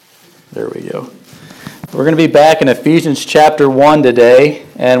There we go. We're going to be back in Ephesians chapter 1 today,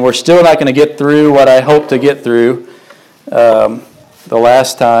 and we're still not going to get through what I hope to get through the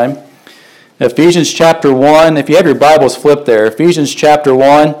last time. Ephesians chapter 1, if you have your Bibles flipped there, Ephesians chapter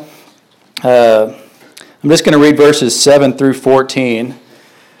 1, I'm just going to read verses 7 through 14,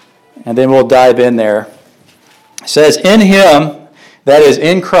 and then we'll dive in there. It says, "In Him, that is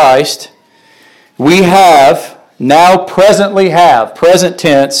in Christ, we now presently have, present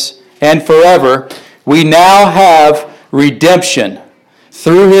tense, and forever, we now have redemption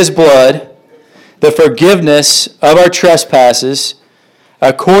through His blood, the forgiveness of our trespasses,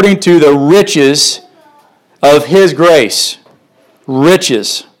 according to the riches of His grace,"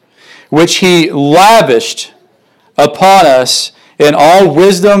 riches, "which He lavished upon us in all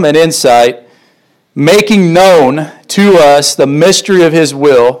wisdom and insight, making known to us the mystery of His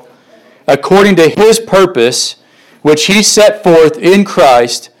will, according to His purpose, which He set forth in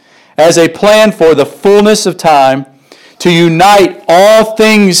Christ as a plan for the fullness of time, to unite all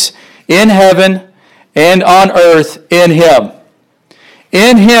things in heaven and on earth in Him.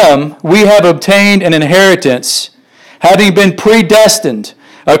 In Him we have obtained an inheritance, having been predestined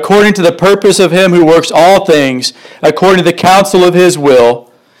according to the purpose of Him who works all things according to the counsel of His will,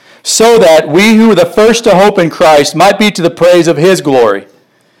 so that we who were the first to hope in Christ might be to the praise of His glory.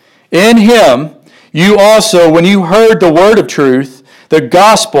 In Him you also, when you heard the word of truth, the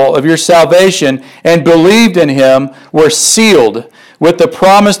gospel of your salvation, and believed in Him, were sealed with the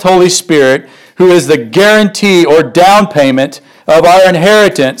promised Holy Spirit, who is the guarantee or down payment of our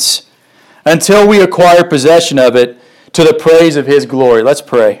inheritance until we acquire possession of it to the praise of His glory." Let's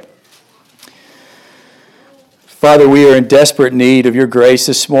pray. Father, we are in desperate need of your grace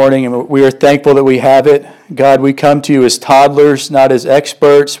this morning, and we are thankful that we have it. God, we come to you as toddlers, not as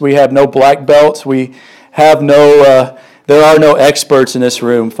experts. We have no black belts. We have there are no experts in this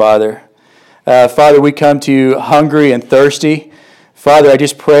room, Father. Father, we come to you hungry and thirsty. Father, I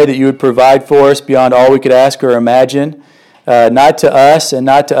just pray that you would provide for us beyond all we could ask or imagine. Not to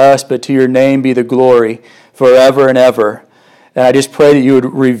us, but to your name be the glory forever and ever. And I just pray that you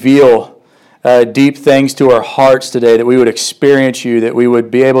would reveal deep things to our hearts today, that we would experience you, that we would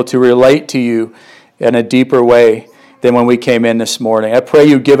be able to relate to you in a deeper way than when we came in this morning. I pray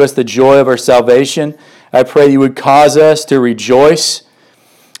you give us the joy of our salvation. I pray you would cause us to rejoice.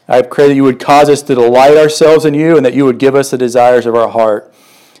 I pray that you would cause us to delight ourselves in you, and that you would give us the desires of our heart.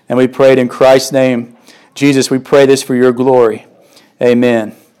 And we pray it in Christ's name. Jesus, we pray this for your glory.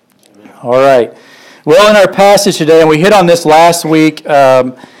 Amen. All right. Well, in our passage today, and we hit on this last week,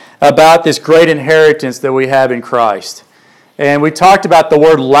 about this great inheritance that we have in Christ. And we talked about the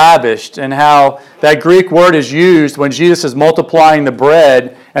word lavished and how that Greek word is used when Jesus is multiplying the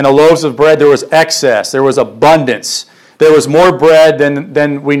bread and the loaves of bread. There was excess. There was abundance. There was more bread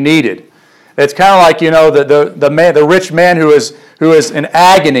than we needed. It's kind of like, the rich man who is in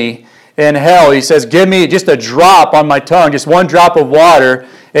agony in hell. He says, "Give me just a drop on my tongue, just one drop of water."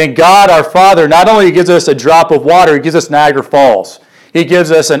 And God, our Father, not only gives us a drop of water, He gives us Niagara Falls. He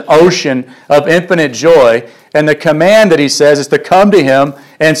gives us an ocean of infinite joy. And the command that He says is to come to Him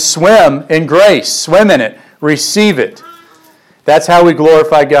and swim in grace. Swim in it. Receive it. That's how we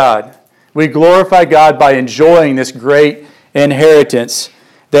glorify God. We glorify God by enjoying this great inheritance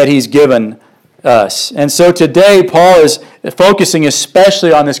that He's given us. And so today, Paul is focusing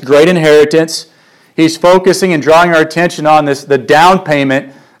especially on this great inheritance. He's focusing and drawing our attention on the down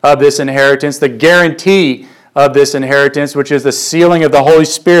payment of this inheritance, the guarantee of this inheritance, which is the sealing of the Holy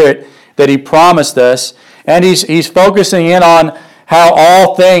Spirit that He promised us. And he's focusing in on how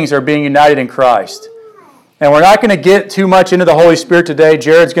all things are being united in Christ. And we're not going to get too much into the Holy Spirit today.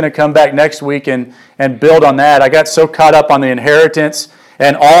 Jared's going to come back next week and build on that. I got so caught up on the inheritance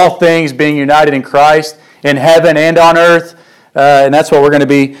and all things being united in Christ in heaven and on earth. And that's what we're going to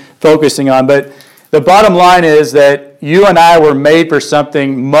be focusing on. But the bottom line is that you and I were made for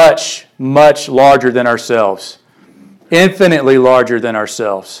something much, much larger than ourselves. Infinitely larger than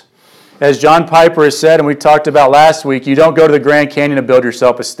ourselves. As John Piper has said, and we talked about last week, you don't go to the Grand Canyon to build your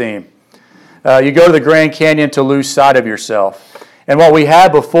self-esteem. You go to the Grand Canyon to lose sight of yourself. And what we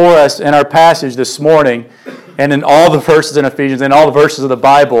have before us in our passage this morning, and in all the verses in Ephesians, and all the verses of the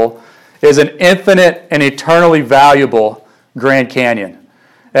Bible, is an infinite and eternally valuable Grand Canyon.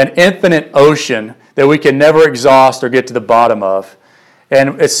 An infinite ocean that we can never exhaust or get to the bottom of.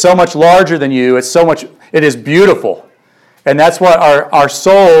 And it's so much larger than you. It is beautiful. And that's what our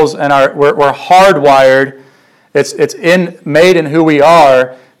souls and we're hardwired. It's made in who we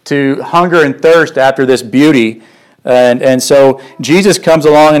are to hunger and thirst after this beauty. And so Jesus comes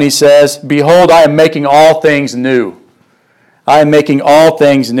along and He says, "Behold, I am making all things new. I am making all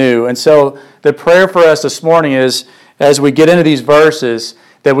things new. And so the prayer for us this morning is, as we get into these verses,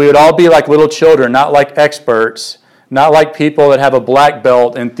 that we would all be like little children, not like experts, not like people that have a black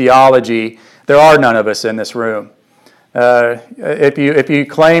belt in theology. There are none of us in this room. If you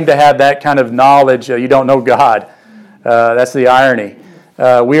claim to have that kind of knowledge, you don't know God. That's the irony.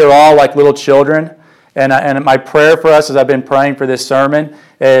 We are all like little children. And my prayer for us as I've been praying for this sermon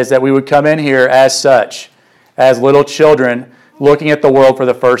is that we would come in here as such, as little children looking at the world for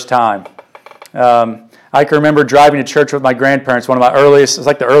the first time. I can remember driving to church with my grandparents. It's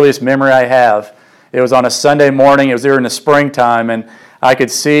like the earliest memory I have. It was on a Sunday morning. It was there in the springtime, and I could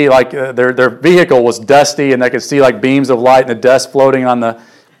see like their vehicle was dusty, and I could see like beams of light and the dust floating on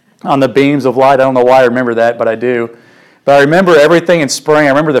the beams of light. I don't know why I remember that, but I do. But I remember everything in spring. I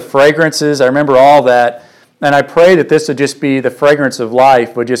remember the fragrances. I remember all that. And I pray that this would just be, the fragrance of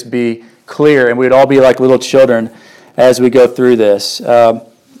life would just be clear, and we'd all be like little children as we go through this.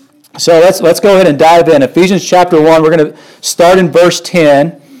 So let's go ahead and dive in. Ephesians chapter 1, we're going to start in verse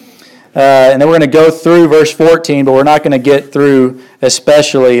 10, and then we're going to go through verse 14, but we're not going to get through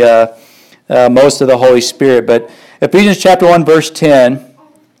especially most of the Holy Spirit. But Ephesians chapter 1, verse 10,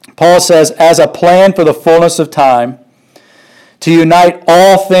 Paul says, as a plan for the fullness of time, to unite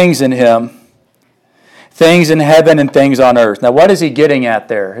all things in him, things in heaven and things on earth. Now, what is he getting at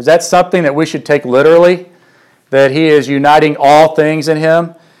there? Is that something that we should take literally? That he is uniting all things in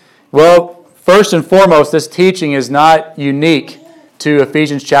him? Well, first and foremost, this teaching is not unique to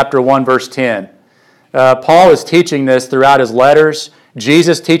Ephesians chapter 1, verse 10. Paul is teaching this throughout his letters.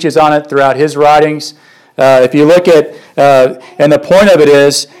 Jesus teaches on it throughout his writings. If you look at, and the point of it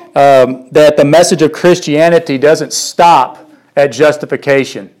is that the message of Christianity doesn't stop at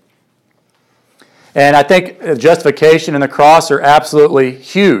justification. And I think justification and the cross are absolutely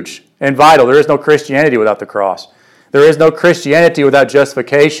huge and vital. There is no Christianity without the cross. There is no Christianity without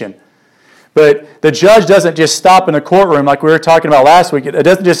justification. But the judge doesn't just stop in the courtroom like we were talking about last week. It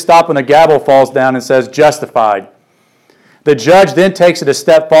doesn't just stop when the gavel falls down and says justified. The judge then takes it a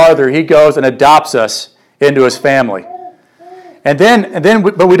step farther. He goes and adopts us into his family.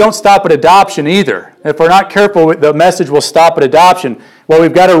 But we don't stop at adoption either. If we're not careful, the message will stop at adoption. What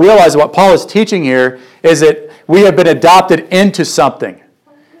we've got to realize, what Paul is teaching here, is that we have been adopted into something.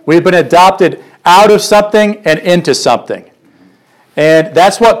 We've been adopted out of something and into something. And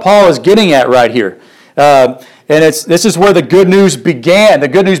that's what Paul is getting at right here. This is where the good news began. The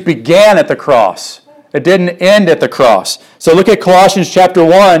good news began at the cross. It didn't end at the cross. So look at Colossians chapter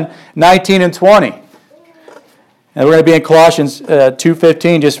 1, 19 and 20. And we're going to be in Colossians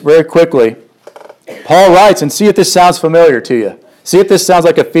 2:15 just very quickly. Paul writes, and see if this sounds familiar to you. See if this sounds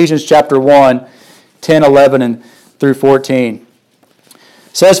like Ephesians chapter 1, 10, 11, and through 14.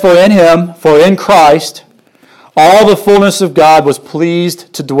 It says, for in Christ, all the fullness of God was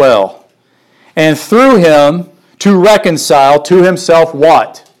pleased to dwell, and through him to reconcile to himself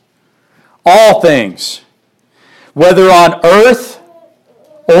what? All things, whether on earth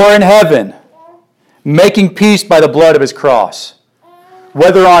or in heaven, making peace by the blood of his cross.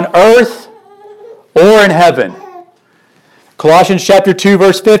 Whether on earth or in heaven. Colossians chapter 2,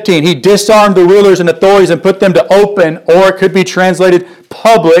 verse 15. He disarmed the rulers and authorities and put them to open, or it could be translated,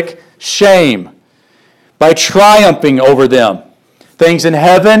 public shame, by triumphing over them. Things in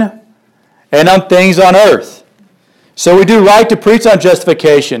heaven and on things on earth. So we do right to preach on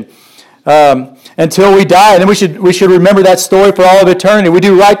justification until we die. And then we should remember that story for all of eternity. We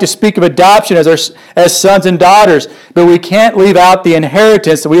do right to speak of adoption as sons and daughters, but we can't leave out the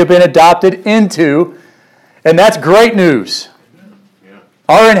inheritance that we have been adopted into, and that's great news.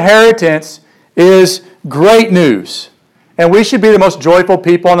 Our inheritance is great news, and we should be the most joyful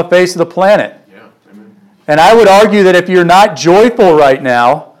people on the face of the planet. And I would argue that if you're not joyful right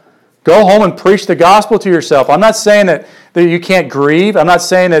now, go home and preach the gospel to yourself. I'm not saying that you can't grieve. I'm not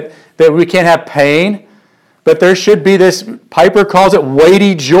saying that we can't have pain. But there should be this, Piper calls it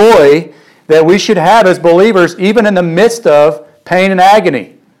weighty joy, that we should have as believers even in the midst of pain and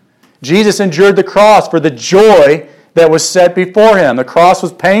agony. Jesus endured the cross for the joy that was set before him. The cross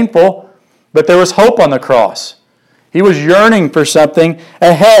was painful, but there was hope on the cross. He was yearning for something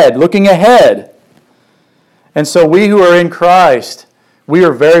ahead, looking ahead. And so we who are in Christ, we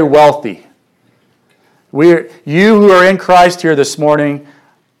are very wealthy. You who are in Christ here this morning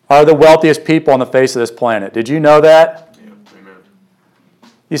are the wealthiest people on the face of this planet. Did you know that? Yeah, amen.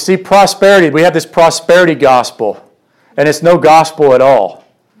 You see, prosperity, we have this prosperity gospel, and it's no gospel at all.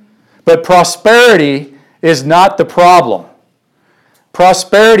 But prosperity is not the problem.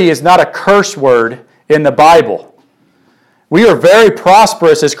 Prosperity is not a curse word in the Bible. We are very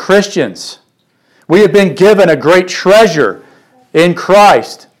prosperous as Christians. We have been given a great treasure in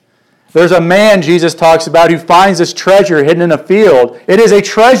Christ. There's a man Jesus talks about who finds this treasure hidden in a field. It is a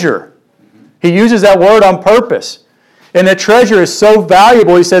treasure. He uses that word on purpose. And the treasure is so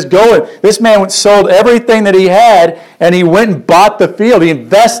valuable, he says, go. This man sold everything that he had, and he went and bought the field. He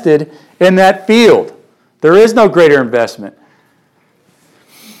invested in that field. There is no greater investment.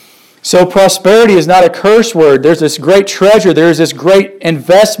 So prosperity is not a curse word. There's this great treasure. There's this great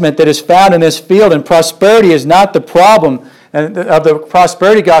investment that is found in this field, and prosperity is not the problem of the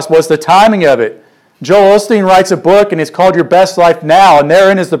prosperity gospel. It's the timing of it. Joel Osteen writes a book, and it's called Your Best Life Now, and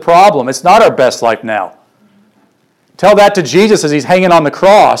therein is the problem. It's not our best life now. Tell that to Jesus as he's hanging on the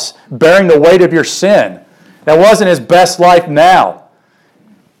cross, bearing the weight of your sin. That wasn't his best life now.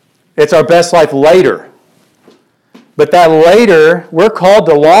 It's our best life later. But that later, we're called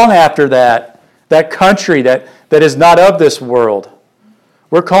to long after that country that is not of this world.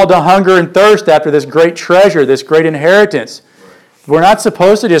 We're called to hunger and thirst after this great treasure, this great inheritance. We're not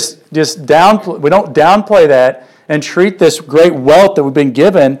supposed to just downplay. We don't downplay that and treat this great wealth that we've been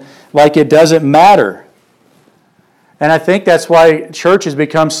given like it doesn't matter. And I think that's why church has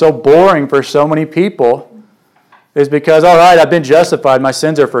become so boring for so many people, is because, all right, I've been justified, my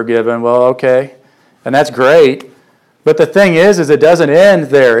sins are forgiven. Well, okay, and that's great. But the thing is it doesn't end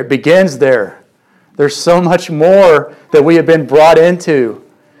there. It begins there. There's so much more that we have been brought into.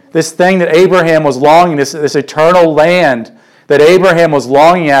 This thing that Abraham was longing, this eternal land that Abraham was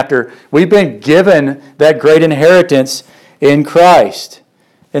longing after, we've been given that great inheritance in Christ.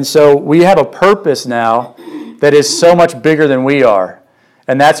 And so we have a purpose now that is so much bigger than we are.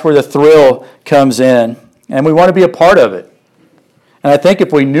 And that's where the thrill comes in. And we want to be a part of it. And I think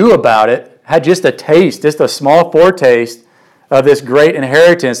if we knew about it, had just a taste, just a small foretaste of this great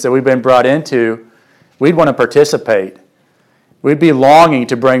inheritance that we've been brought into, we'd want to participate. We'd be longing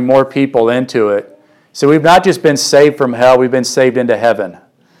to bring more people into it. So we've not just been saved from hell, we've been saved into heaven.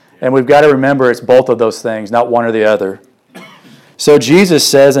 And we've got to remember it's both of those things, not one or the other. So Jesus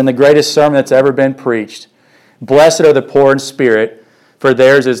says in the greatest sermon that's ever been preached, blessed are the poor in spirit, for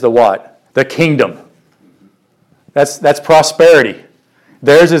theirs is the what? The kingdom. That's prosperity.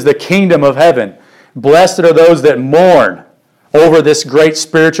 Theirs is the kingdom of heaven. Blessed are those that mourn over this great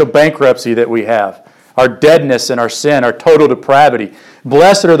spiritual bankruptcy that we have. Our deadness and our sin, our total depravity.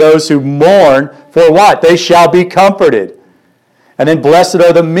 Blessed are those who mourn, for what? They shall be comforted. And then blessed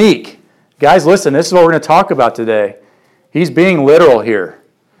are the meek. Guys, listen, this is what we're going to talk about today. He's being literal here.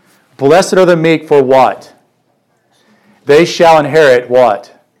 Blessed are the meek, for what? They shall inherit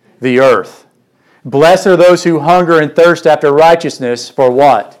what? The earth. Blessed are those who hunger and thirst after righteousness, for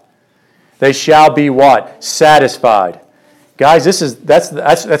what? They shall be what? Satisfied. Guys,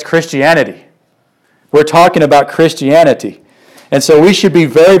 that's Christianity. We're talking about Christianity. And so we should be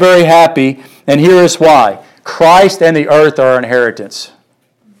very, very happy, and here is why. Christ and the earth are our inheritance.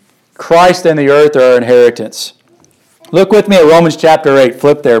 Christ and the earth are our inheritance. Look with me at Romans chapter 8.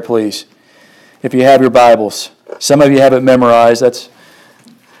 Flip there, please, if you have your Bibles. Some of you have it memorized. That's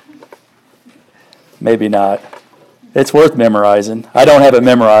maybe not. It's worth memorizing. I don't have it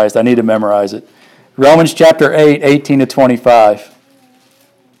memorized. I need to memorize it. Romans chapter 8, 18 to 25.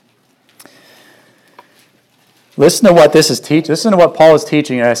 Listen to what this is teaching. Listen to what Paul is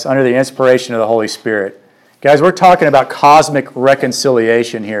teaching us under the inspiration of the Holy Spirit. Guys, we're talking about cosmic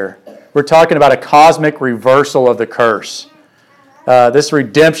reconciliation here. We're talking about a cosmic reversal of the curse. This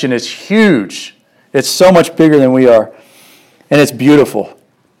redemption is huge. It's so much bigger than we are. And it's beautiful.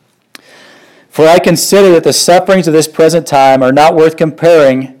 For I consider that the sufferings of this present time are not worth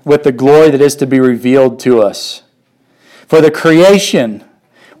comparing with the glory that is to be revealed to us. For the creation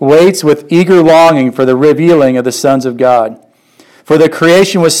waits with eager longing for the revealing of the sons of God. For the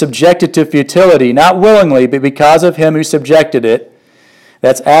creation was subjected to futility, not willingly, but because of him who subjected it.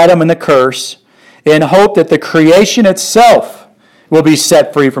 That's Adam and the curse, in hope that the creation itself will be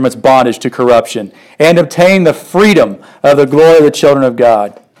set free from its bondage to corruption and obtain the freedom of the glory of the children of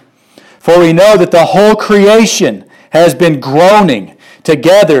God. For we know that the whole creation has been groaning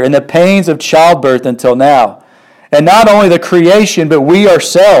together in the pains of childbirth until now. And not only the creation, but we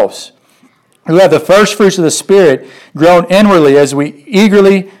ourselves, who have the first fruits of the Spirit, groan inwardly as we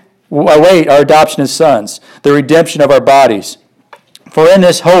eagerly await our adoption as sons, the redemption of our bodies. For in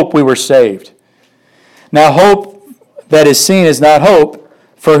this hope we were saved. Now hope that is seen is not hope,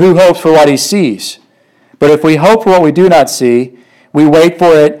 for who hopes for what he sees? But if we hope for what we do not see, we wait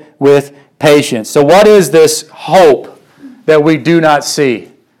for it with patience. So what is this hope that we do not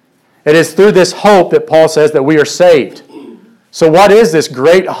see? It is through this hope that Paul says that we are saved. So what is this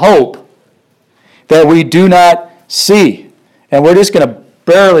great hope that we do not see? And we're just going to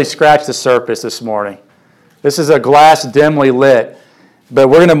barely scratch the surface this morning. This is a glass dimly lit. But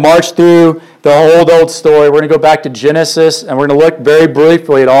we're going to march through the old story. We're going to go back to Genesis, and we're going to look very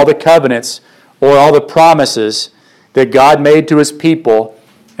briefly at all the covenants or all the promises that God made to His people,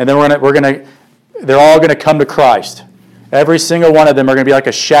 and then they're all going to come to Christ. Every single one of them are going to be like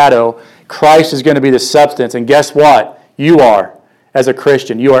a shadow. Christ is going to be the substance, and guess what? You are, as a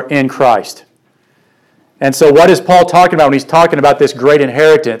Christian, you are in Christ. And so what is Paul talking about when he's talking about this great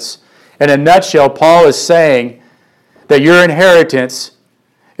inheritance? In a nutshell, Paul is saying that your inheritance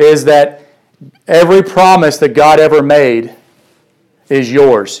is that every promise that God ever made is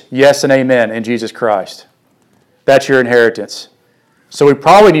yours. Yes and amen in Jesus Christ. That's your inheritance. So we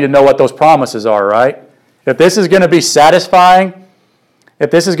probably need to know what those promises are, right? If this is going to be satisfying,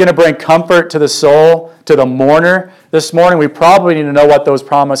 if this is going to bring comfort to the soul, to the mourner this morning, we probably need to know what those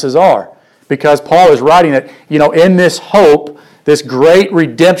promises are. Because Paul is writing that, in this hope, this great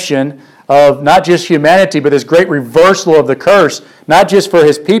redemption of not just humanity, but this great reversal of the curse, not just for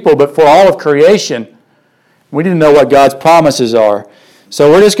His people, but for all of creation. We need to know what God's promises are. So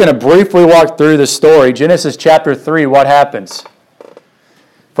we're just going to briefly walk through the story. Genesis chapter 3, what happens?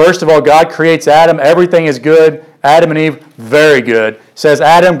 First of all, God creates Adam. Everything is good. Adam and Eve, very good. Says,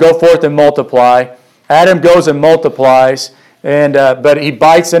 Adam, go forth and multiply. Adam goes and multiplies, but he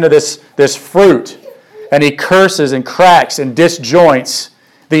bites into this fruit, and he curses and cracks and disjoints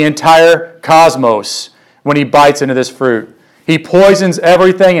the entire cosmos when he bites into this fruit. He poisons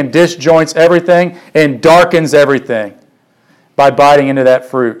everything and disjoints everything and darkens everything by biting into that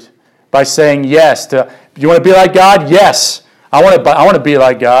fruit, by saying yes to, you want to be like God? Yes, I want to be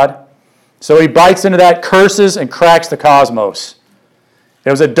like God. So he bites into that, curses, and cracks the cosmos.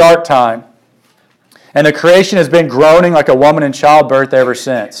 It was a dark time. And the creation has been groaning like a woman in childbirth ever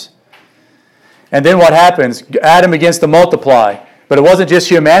since. And then what happens? Adam begins to multiply. But it wasn't just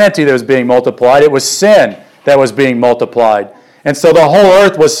humanity that was being multiplied. It was sin that was being multiplied. And so the whole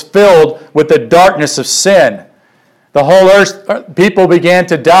earth was filled with the darkness of sin. The whole earth, people began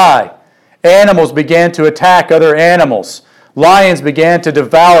to die. Animals began to attack other animals. Lions began to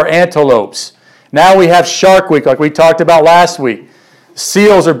devour antelopes. Now we have Shark Week, like we talked about last week.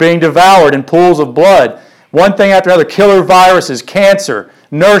 Seals are being devoured in pools of blood. One thing after another, killer viruses, cancer,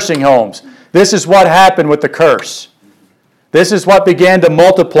 nursing homes. This is what happened with the curse. This is what began to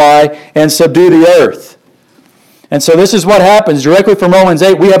multiply and subdue the earth. And so this is what happens. Directly from Romans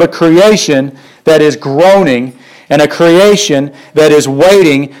 8, we have a creation that is groaning and a creation that is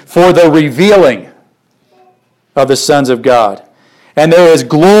waiting for the revealing of the sons of God. And there is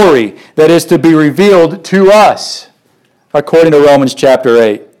glory that is to be revealed to us, according to Romans chapter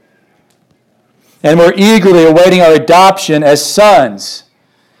 8. And we're eagerly awaiting our adoption as sons,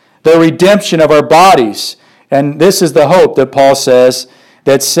 the redemption of our bodies. And this is the hope that Paul says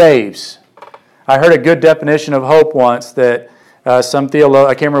that saves. I heard a good definition of hope once that some theologian,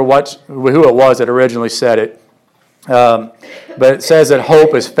 I can't remember who it was that originally said it, but it says that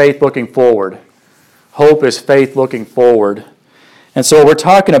hope is faith looking forward. Hope is faith looking forward. And so what we're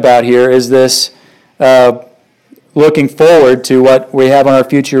talking about here is this looking forward to what we have on our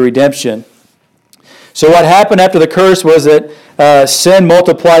future redemption. So what happened after the curse was that sin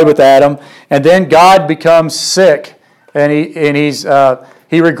multiplied with Adam, and then God becomes sick, and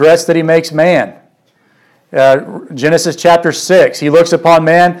he regrets that He makes man. Genesis chapter 6, He looks upon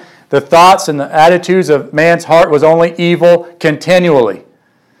man. The thoughts and the attitudes of man's heart was only evil continually.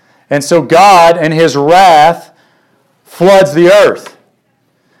 And so God, in His wrath, floods the earth.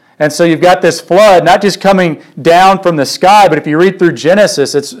 And so you've got this flood, not just coming down from the sky, but if you read through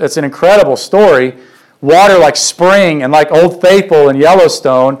Genesis, it's an incredible story. Water like spring and like Old Faithful and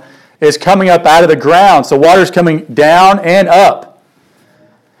Yellowstone is coming up out of the ground. So water is coming down and up.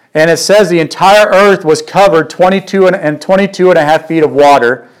 And it says the entire earth was covered 22 and a half feet of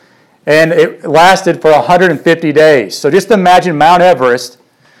water, and it lasted for 150 days. So just imagine Mount Everest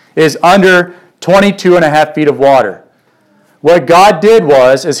is under 22 and a half feet of water. What God did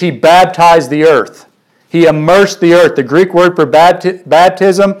is He baptized the earth. He immersed the earth. The Greek word for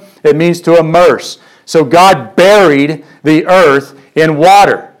baptism, it means to immerse. So God buried the earth in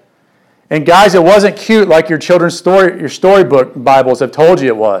water. And guys, it wasn't cute like your children's your storybook Bibles have told you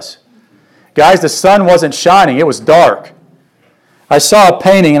it was. Guys, the sun wasn't shining. It was dark. I saw a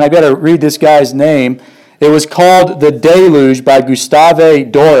painting, and I've got to read this guy's name. It was called The Deluge by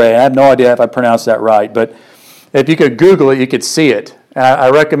Gustave Doré. I have no idea if I pronounced that right, but if you could Google it, you could see it. And I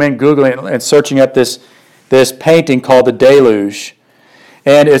recommend Googling and searching up this painting called The Deluge.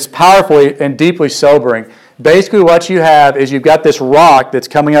 And it's powerfully and deeply sobering. Basically what you have is you've got this rock that's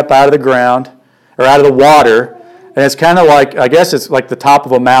coming up out of the ground, or out of the water, and it's kind of like, I guess it's like the top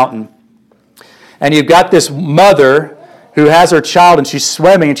of a mountain. And you've got this mother who has her child, and she's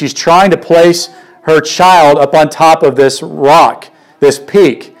swimming, and she's trying to place her child up on top of this rock, this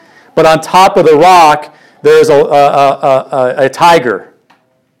peak. But on top of the rock, there's a tiger.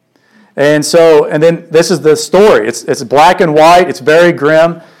 And then this is the story. It's black and white. It's very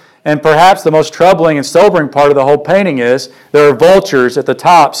grim. And perhaps the most troubling and sobering part of the whole painting is there are vultures at the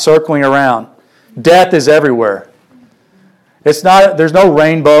top circling around. Death is everywhere. There's no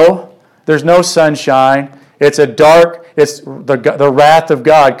rainbow. There's no sunshine. It's the wrath of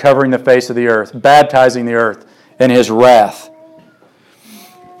God covering the face of the earth, baptizing the earth in His wrath.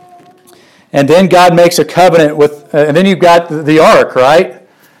 And then God makes a covenant and then you've got the ark, right?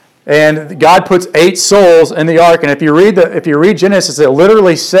 And God puts 8 souls in the ark. And if you read Genesis, it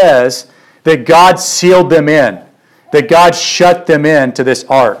literally says that God sealed them in, that God shut them in to this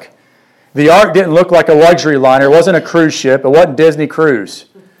ark. The ark didn't look like a luxury liner. It wasn't a cruise ship. It wasn't Disney Cruise.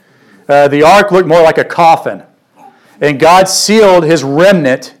 The ark looked more like a coffin. And God sealed His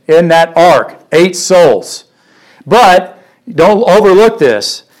remnant in that ark, 8 souls. But don't overlook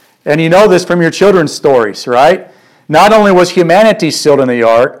this. And you know this from your children's stories, right? Not only was humanity sealed in the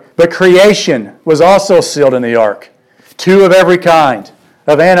ark, but creation was also sealed in the ark. 2 of every kind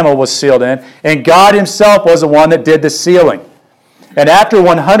of animal was sealed in. And God Himself was the one that did the sealing. And after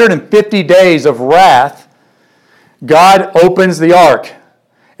 150 days of wrath, God opens the ark.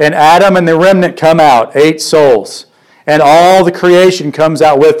 And Adam and the remnant come out, 8 souls. And all the creation comes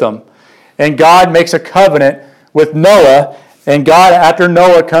out with them. And God makes a covenant with Noah. And God, after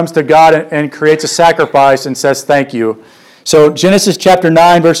Noah, comes to God and creates a sacrifice and says, thank you. So Genesis chapter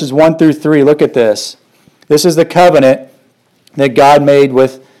 9, verses 1 through 3, look at this. This is the covenant that God made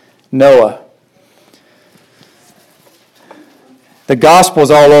with Noah. The gospel is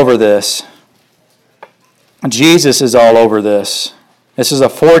all over this. Jesus is all over this. This is a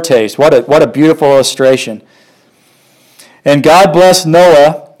foretaste. What a beautiful illustration. And God blessed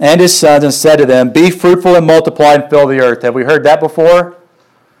Noah and his sons and said to them, be fruitful and multiply and fill the earth. Have we heard that before?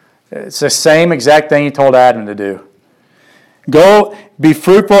 It's the same exact thing He told Adam to do. Go, be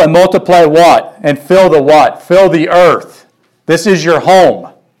fruitful and multiply what? And fill the what? Fill the earth. This is your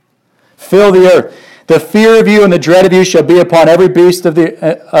home. Fill the earth. The fear of you and the dread of you shall be upon every beast of the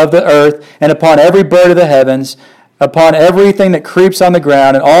earth, and upon every bird of the heavens, upon everything that creeps on the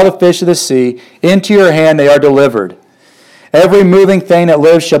ground, and all the fish of the sea. Into your hand they are delivered. Every moving thing that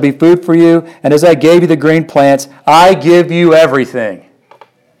lives shall be food for you, and as I gave you the green plants, I give you everything.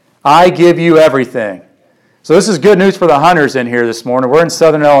 I give you everything. So this is good news for the hunters in here this morning. We're in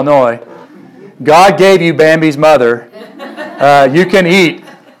Southern Illinois. God gave you Bambi's mother. You can eat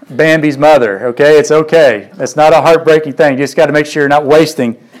Bambi's mother, okay? It's okay. It's not a heartbreaking thing. You just got to make sure you're not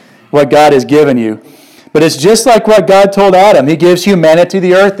wasting what God has given you. But it's just like what God told Adam. He gives humanity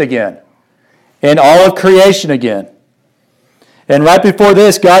the earth again and all of creation again. And right before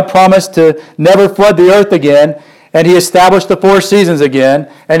this, God promised to never flood the earth again, and He established the 4 seasons again,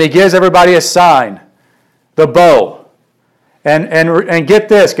 and He gives everybody a sign, the bow. And get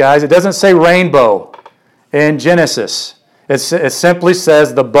this, guys, it doesn't say rainbow in Genesis. It simply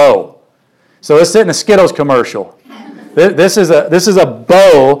says the bow. So this isn't a Skittles commercial. This is a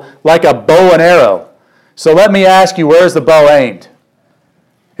bow like a bow and arrow. So let me ask you, where's the bow aimed?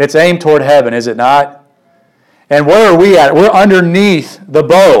 It's aimed toward heaven, is it not? And where are we at? We're underneath the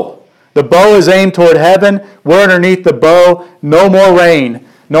bow. The bow is aimed toward heaven. We're underneath the bow. No more rain.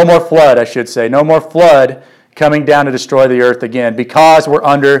 No more flood, I should say. No more flood coming down to destroy the earth again because we're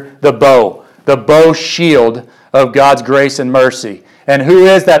under the bow shield of God's grace and mercy. And who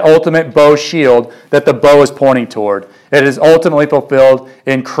is that ultimate bow shield that the bow is pointing toward? It is ultimately fulfilled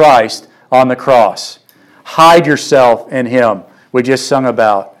in Christ on the cross. Hide yourself in Him, we just sung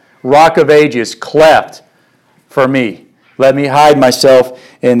about. Rock of ages, cleft for me. Let me hide myself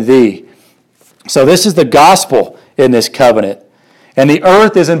in Thee. So this is the gospel in this covenant. And the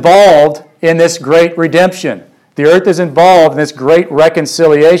earth is involved in this great redemption. The earth is involved in this great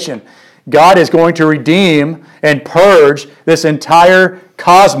reconciliation. God is going to redeem and purge this entire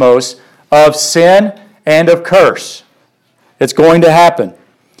cosmos of sin and of curse. It's going to happen.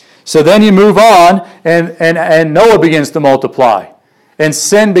 So then you move on, and Noah begins to multiply. And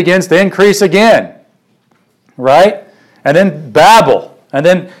sin begins to increase again. Right? And then Babel. And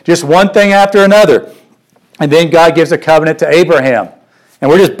then just one thing after another. And then God gives a covenant to Abraham. And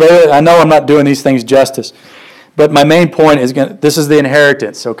we're just barely, I know I'm not doing these things justice. But my main point is, this is the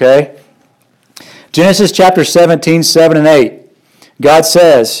inheritance, okay? Genesis chapter 17, 7 and 8. God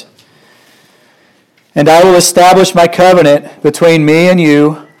says, and I will establish my covenant between me and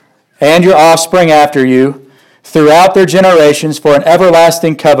you and your offspring after you throughout their generations for an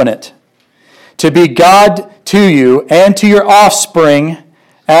everlasting covenant to be God to you and to your offspring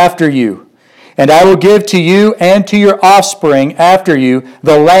after you. And I will give to you and to your offspring after you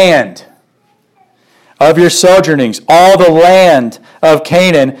the land of your sojournings, all the land of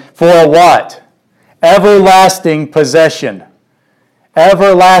Canaan for a what? Everlasting possession.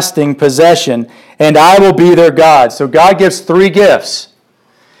 Everlasting possession. And I will be their God. So God gives 3 gifts.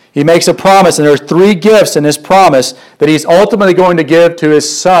 He makes a promise, and there are 3 gifts in this promise that He's ultimately going to give to His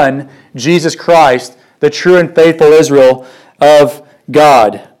Son, Jesus Christ, the true and faithful Israel of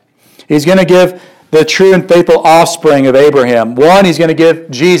God. He's going to give the true and faithful offspring of Abraham. 1, He's going to give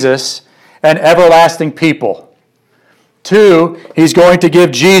Jesus an everlasting people. 2, He's going to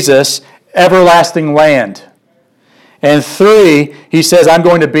give Jesus everlasting land. And 3, He says, I'm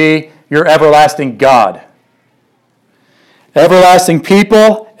going to be your everlasting God. Everlasting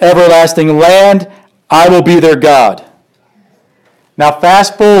people, everlasting land, I will be their God. Now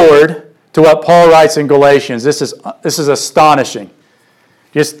fast forward to what Paul writes in Galatians. This is astonishing.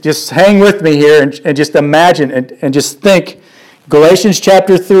 Just hang with me here and just imagine and just think. Galatians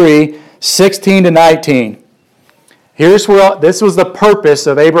chapter 3, 16 to 19. This was the purpose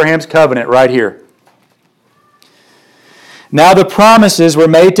of Abraham's covenant right here. Now the promises were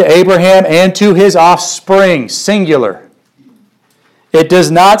made to Abraham and to his offspring, singular. It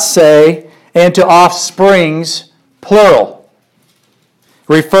does not say, and to offsprings, plural,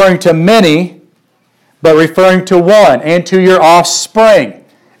 referring to many, but referring to one, and to your offspring.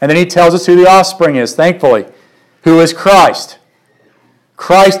 And then he tells us who the offspring is, thankfully, who is Christ.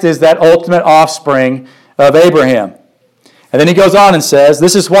 Christ is that ultimate offspring of Abraham. And then he goes on and says,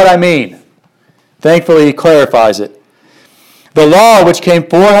 this is what I mean. Thankfully, he clarifies it. The law, which came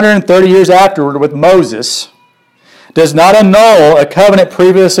 430 years afterward with Moses, does not annul a covenant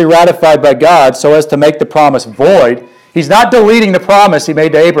previously ratified by God so as to make the promise void. He's not deleting the promise He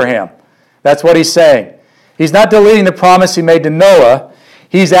made to Abraham. That's what he's saying. He's not deleting the promise He made to Noah.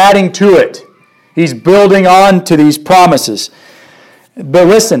 He's adding to it. He's building on to these promises. But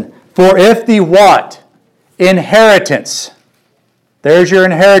listen, for if the what? Inheritance. There's your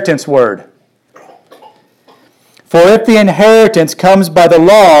inheritance word. For if the inheritance comes by the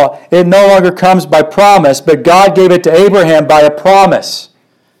law, it no longer comes by promise, but God gave it to Abraham by a promise.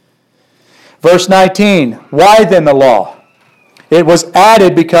 Verse 19, why then the law? It was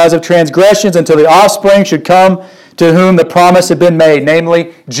added because of transgressions until the offspring should come to whom the promise had been made,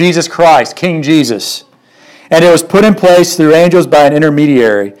 namely Jesus Christ, King Jesus. And it was put in place through angels by an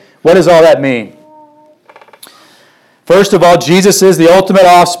intermediary. What does all that mean? First of all, Jesus is the ultimate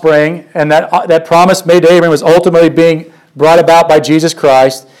offspring, and that promise made to Abraham was ultimately being brought about by Jesus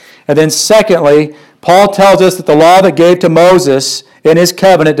Christ. And then secondly, Paul tells us that the law that gave to Moses in his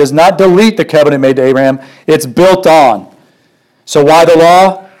covenant does not delete the covenant made to Abraham. It's built on. So why the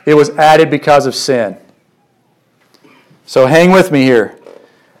law? It was added because of sin. So hang with me here.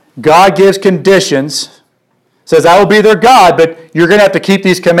 God gives conditions, says, I will be their God, but you're going to have to keep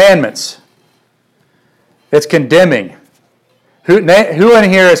these commandments. It's condemning. Who in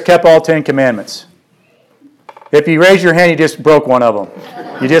here has kept all 10 commandments? If you raise your hand, you just broke one of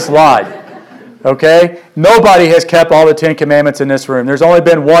them. You just lied. Okay? Nobody has kept all the 10 commandments in this room. There's only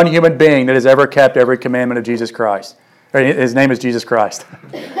been one human being that has ever kept every commandment of Jesus Christ. His name is Jesus Christ.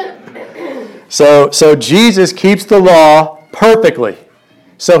 So Jesus keeps the law perfectly.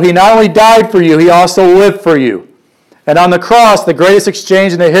 So He not only died for you, He also lived for you. And on the cross, the greatest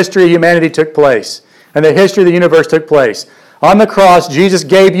exchange in the history of humanity took place. And the history of the universe took place. On the cross, Jesus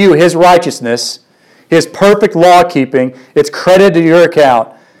gave you His righteousness, His perfect law-keeping. It's credited to your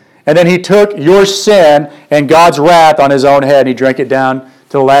account. And then He took your sin and God's wrath on His own head. He drank it down to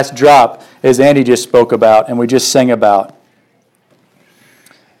the last drop, as Andy just spoke about and we just sang about.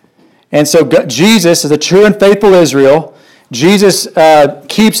 And so Jesus is a true and faithful Israel. Jesus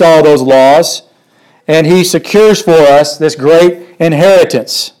keeps all those laws, and He secures for us this great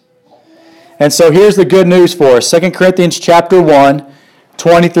inheritance. And so here's the good news for us. 2 Corinthians chapter 1,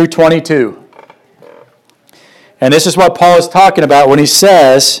 20 through 22. And this is what Paul is talking about when he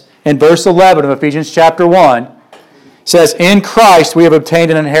says in verse 11 of Ephesians chapter 1, says, in Christ we have obtained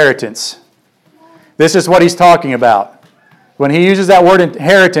an inheritance. This is what he's talking about. When he uses that word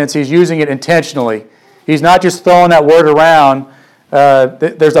inheritance, he's using it intentionally. He's not just throwing that word around.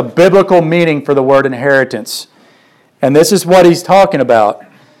 There's a biblical meaning for the word inheritance. And this is what he's talking about.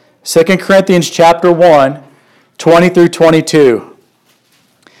 2 Corinthians chapter 1, 20 through 22.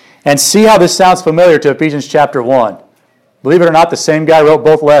 And see how this sounds familiar to Ephesians chapter 1. Believe it or not, the same guy wrote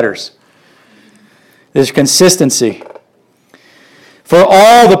both letters. There's consistency. For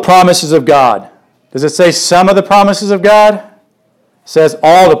all the promises of God. Does it say some of the promises of God? It says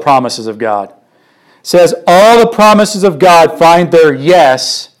all the promises of God. says all the promises of God find their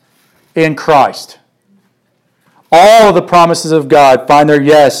yes in Christ. All of the promises of God find their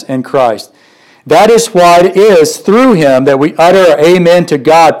yes in Christ. That is why it is through Him that we utter our amen to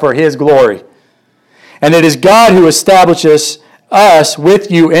God for His glory. And it is God who establishes us with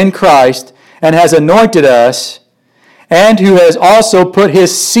you in Christ and has anointed us, and who has also put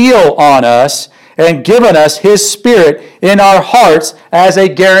His seal on us and given us His Spirit in our hearts as a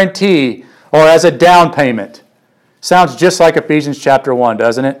guarantee or as a down payment. Sounds just like Ephesians chapter 1,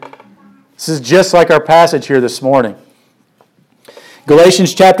 doesn't it? This is just like our passage here this morning.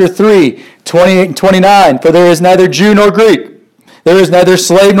 Galatians chapter 3, 28 and 29, for there is neither Jew nor Greek. There is neither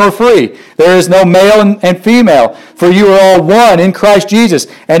slave nor free. There is no male and female, for you are all one in Christ Jesus.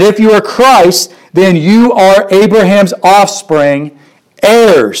 And if you are Christ, then you are Abraham's offspring,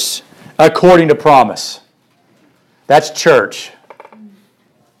 heirs according to promise. That's church.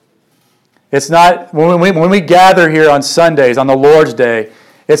 It's not, when we gather here on Sundays, on the Lord's Day,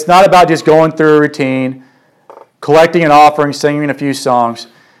 it's not about just going through a routine, collecting an offering, singing a few songs.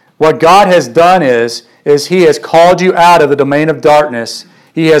 What God has done is He has called you out of the domain of darkness.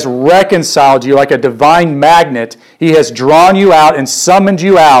 He has reconciled you like a divine magnet. He has drawn you out and summoned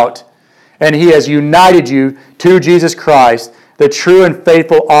you out, and He has united you to Jesus Christ, the true and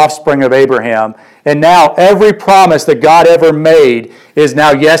faithful offspring of Abraham. And now every promise that God ever made is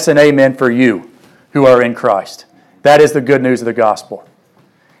now yes and amen for you who are in Christ. That is the good news of the gospel.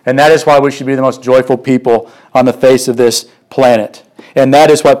 And that is why we should be the most joyful people on the face of this planet. And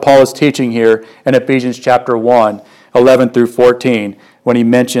that is what Paul is teaching here in Ephesians chapter 1, 11 through 14, when he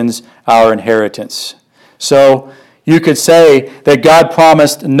mentions our inheritance. So you could say that God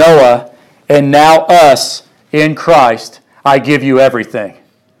promised Noah, and now us in Christ, I give you everything.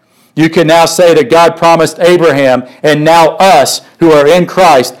 You can now say that God promised Abraham, and now us who are in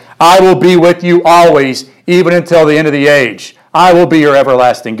Christ, I will be with you always, even until the end of the age. I will be your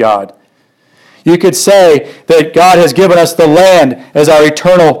everlasting God. You could say that God has given us the land as our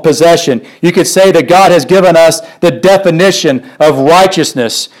eternal possession. You could say that God has given us the definition of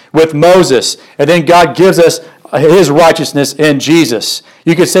righteousness with Moses, and then God gives us His righteousness in Jesus.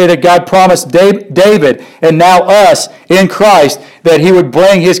 You could say that God promised David, and now us in Christ, that He would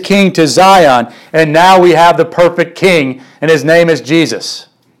bring His king to Zion, and now we have the perfect king, and His name is Jesus.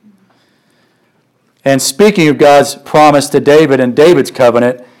 And speaking of God's promise to David and David's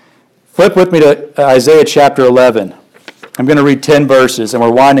covenant, flip with me to Isaiah chapter 11. I'm going to read 10 verses, and we're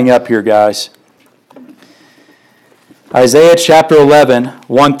winding up here, guys. Isaiah chapter 11,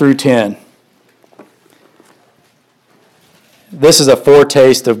 1 through 10. This is a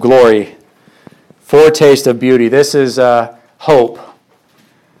foretaste of glory, foretaste of beauty. This is hope.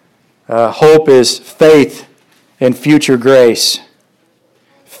 Hope is faith in future grace.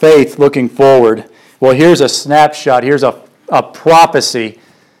 Faith looking forward. Well, here's a snapshot. Here's a prophecy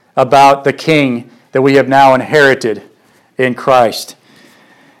about the King that we have now inherited in Christ.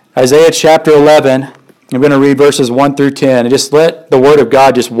 Isaiah chapter 11, I'm going to read verses 1 through 10, and just let the Word of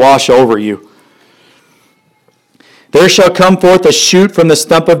God just wash over you. There shall come forth a shoot from the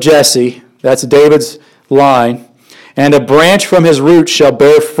stump of Jesse, that's David's line, and a branch from his root shall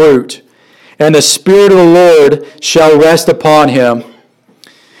bear fruit, and the Spirit of the Lord shall rest upon him,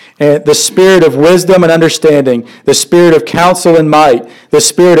 and the Spirit of wisdom and understanding, the Spirit of counsel and might, the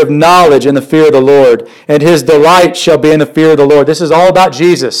Spirit of knowledge and the fear of the Lord. And His delight shall be in the fear of the Lord. This is all about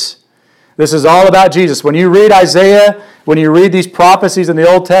Jesus. This is all about Jesus. When you read Isaiah, when you read these prophecies in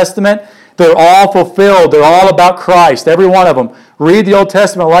the Old Testament, they're all fulfilled. They're all about Christ, every one of them. Read the Old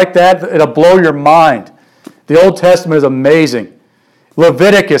Testament like that, it'll blow your mind. The Old Testament is amazing.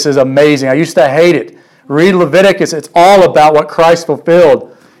 Leviticus is amazing. I used to hate it. Read Leviticus. It's all about what Christ fulfilled.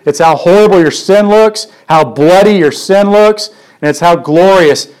 It's how horrible your sin looks, how bloody your sin looks, and it's how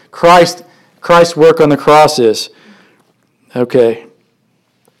glorious Christ's work on the cross is. Okay.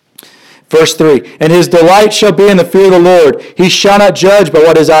 Verse 3, and his delight shall be in the fear of the Lord. He shall not judge by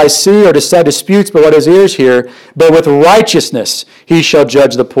what his eyes see, or decide disputes by what his ears hear, but with righteousness he shall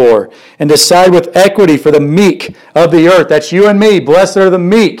judge the poor, and decide with equity for the meek of the earth. That's you and me. Blessed are the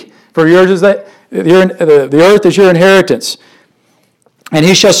meek, for yours is the earth is your inheritance. And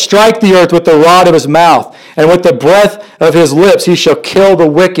he shall strike the earth with the rod of his mouth, and with the breath of his lips he shall kill the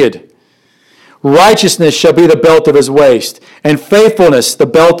wicked. Righteousness shall be the belt of his waist, and faithfulness the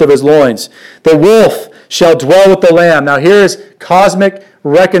belt of his loins. The wolf shall dwell with the lamb. Now here is cosmic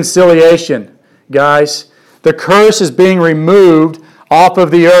reconciliation, guys. The curse is being removed off of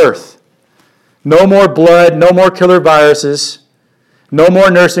the earth. No more blood, no more killer viruses, no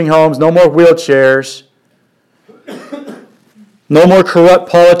more nursing homes, no more wheelchairs. No more corrupt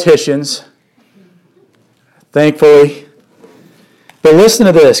politicians. thankfully. But listen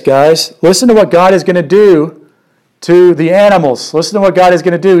to this, guys. Listen to what God is going to do to the animals. Listen to what God is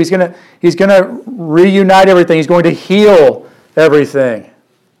going to do. He's going to reunite everything. He's going to heal everything.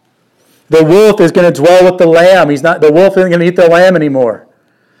 The wolf is going to dwell with the lamb. The wolf isn't going to eat the lamb anymore.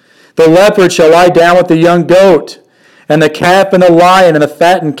 The leopard shall lie down with the young goat, and the calf and the lion and the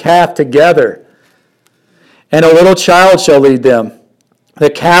fattened calf together. And a little child shall lead them. The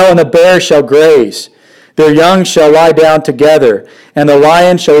cow and the bear shall graze. Their young shall lie down together, and the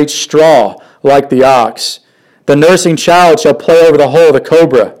lion shall eat straw like the ox. The nursing child shall play over the hole of the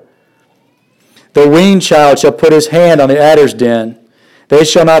cobra. The weaned child shall put his hand on the adder's den. They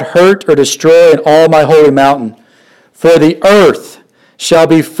shall not hurt or destroy in all my holy mountain. For the earth shall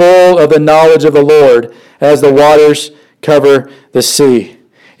be full of the knowledge of the Lord, as the waters cover the sea.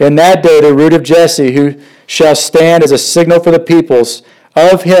 In that day the root of Jesse, who shall stand as a signal for the peoples,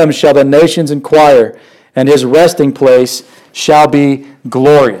 of him shall the nations inquire, and his resting place shall be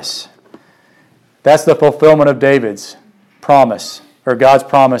glorious. That's the fulfillment of David's promise, or God's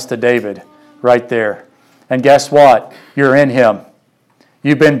promise to David, right there. And guess what? You're in him.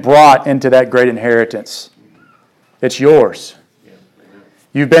 You've been brought into that great inheritance. It's yours.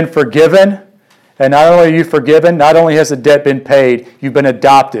 You've been forgiven, and not only are you forgiven, not only has the debt been paid, you've been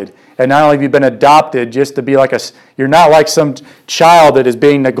adopted. And not only have you been adopted just to be you're not like some child that is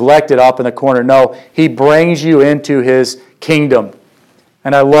being neglected off in the corner. No, he brings you into his kingdom.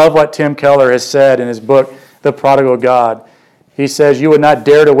 And I love what Tim Keller has said in his book, The Prodigal God. He says, you would not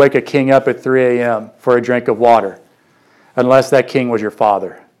dare to wake a king up at 3 a.m. for a drink of water unless that king was your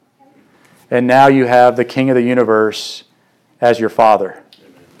father. And now you have the King of the universe as your father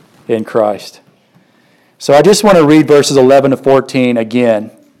in Christ. So I just want to read verses 11 to 14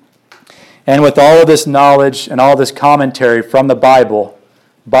 again. And with all of this knowledge and all this commentary from the Bible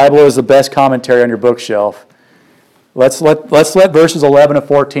is the best commentary on your bookshelf. Let's let verses 11 to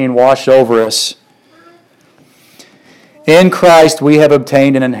 14 wash over us. In Christ we have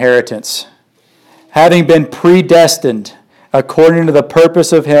obtained an inheritance, having been predestined according to the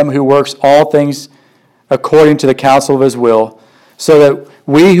purpose of him who works all things according to the counsel of his will, so that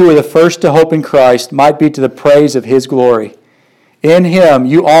we who are the first to hope in Christ might be to the praise of his glory. In him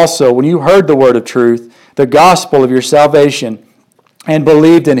you also, when you heard the word of truth, the gospel of your salvation, and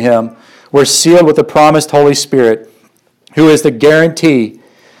believed in him, were sealed with the promised Holy Spirit, who is the guarantee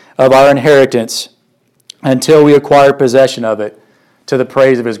of our inheritance until we acquire possession of it, to the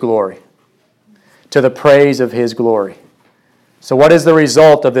praise of his glory. To the praise of his glory. So what is the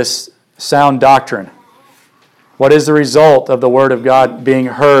result of this sound doctrine? What is the result of the Word of God being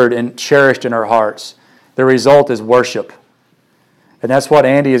heard and cherished in our hearts? The result is worship. And that's what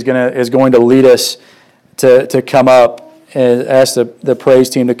Andy is going to lead us to come up and ask the praise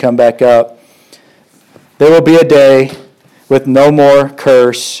team to come back up. There will be a day with no more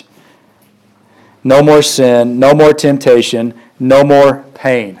curse, no more sin, no more temptation, no more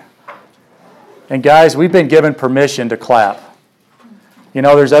pain. And guys, we've been given permission to clap. You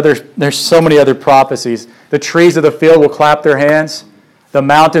know, there's so many other prophecies. The trees of the field will clap their hands. The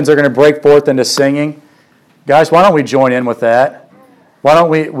mountains are going to break forth into singing. Guys, why don't we join in with that? Why don't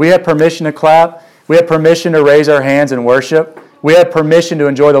we have permission to clap. We have permission to raise our hands and worship. We have permission to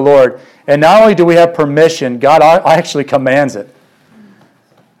enjoy the Lord. And not only do we have permission, God actually commands it.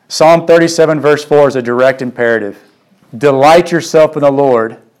 Psalm 37 verse 4 is a direct imperative. Delight yourself in the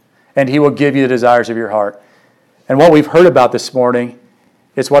Lord, and he will give you the desires of your heart. And what we've heard about this morning,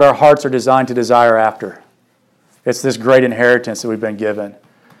 it's what our hearts are designed to desire after. It's this great inheritance that we've been given.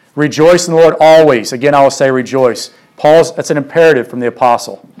 Rejoice in the Lord always. Again, I will say rejoice. That's an imperative from the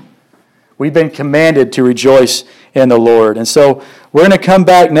apostle. We've been commanded to rejoice in the Lord. And so we're going to come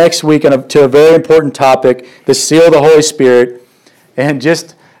back next week to a very important topic, the seal of the Holy Spirit. And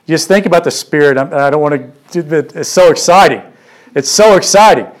just think about the Spirit. I don't want to, it's so exciting. It's so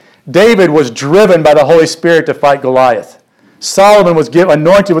exciting. David was driven by the Holy Spirit to fight Goliath. Solomon was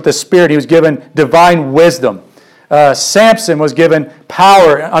anointed with the Spirit. He was given divine wisdom. Samson was given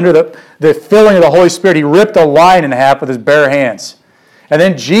power under the filling of the Holy Spirit. He ripped a lion in half with his bare hands. And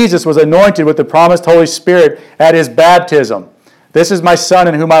then Jesus was anointed with the promised Holy Spirit at his baptism. This is my Son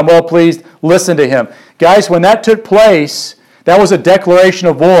in whom I'm well pleased. Listen to him. Guys, when that took place, that was a declaration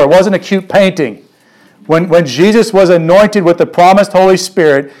of war. It wasn't a cute painting. When Jesus was anointed with the promised Holy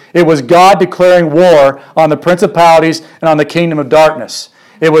Spirit, it was God declaring war on the principalities and on the kingdom of darkness.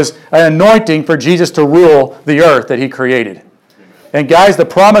 It was an anointing for Jesus to rule the earth that he created. And guys, the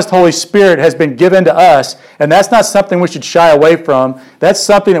promised Holy Spirit has been given to us, and that's not something we should shy away from. That's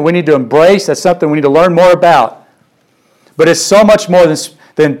something that we need to embrace. That's something we need to learn more about. But it's so much more than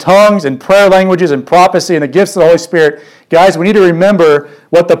than tongues and prayer languages and prophecy and the gifts of the Holy Spirit. Guys, we need to remember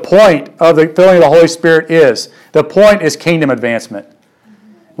what the point of the filling of the Holy Spirit is. The point is kingdom advancement.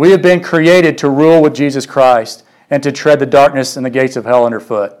 We have been created to rule with Jesus Christ and to tread the darkness and the gates of hell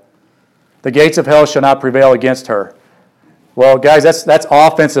underfoot. The gates of hell shall not prevail against her. Well, guys, that's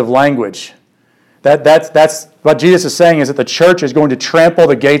offensive language. That's what Jesus is saying, is that the church is going to trample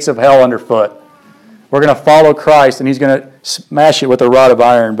the gates of hell underfoot. We're going to follow Christ, and He's going to smash it with a rod of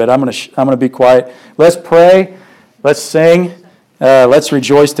iron. But I'm going to be quiet. Let's pray. Let's sing. Let's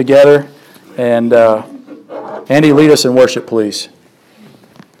rejoice together. And Andy, lead us in worship, please.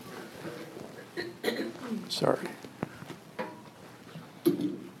 Sorry.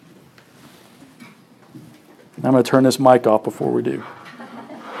 I'm going to turn this mic off before we do.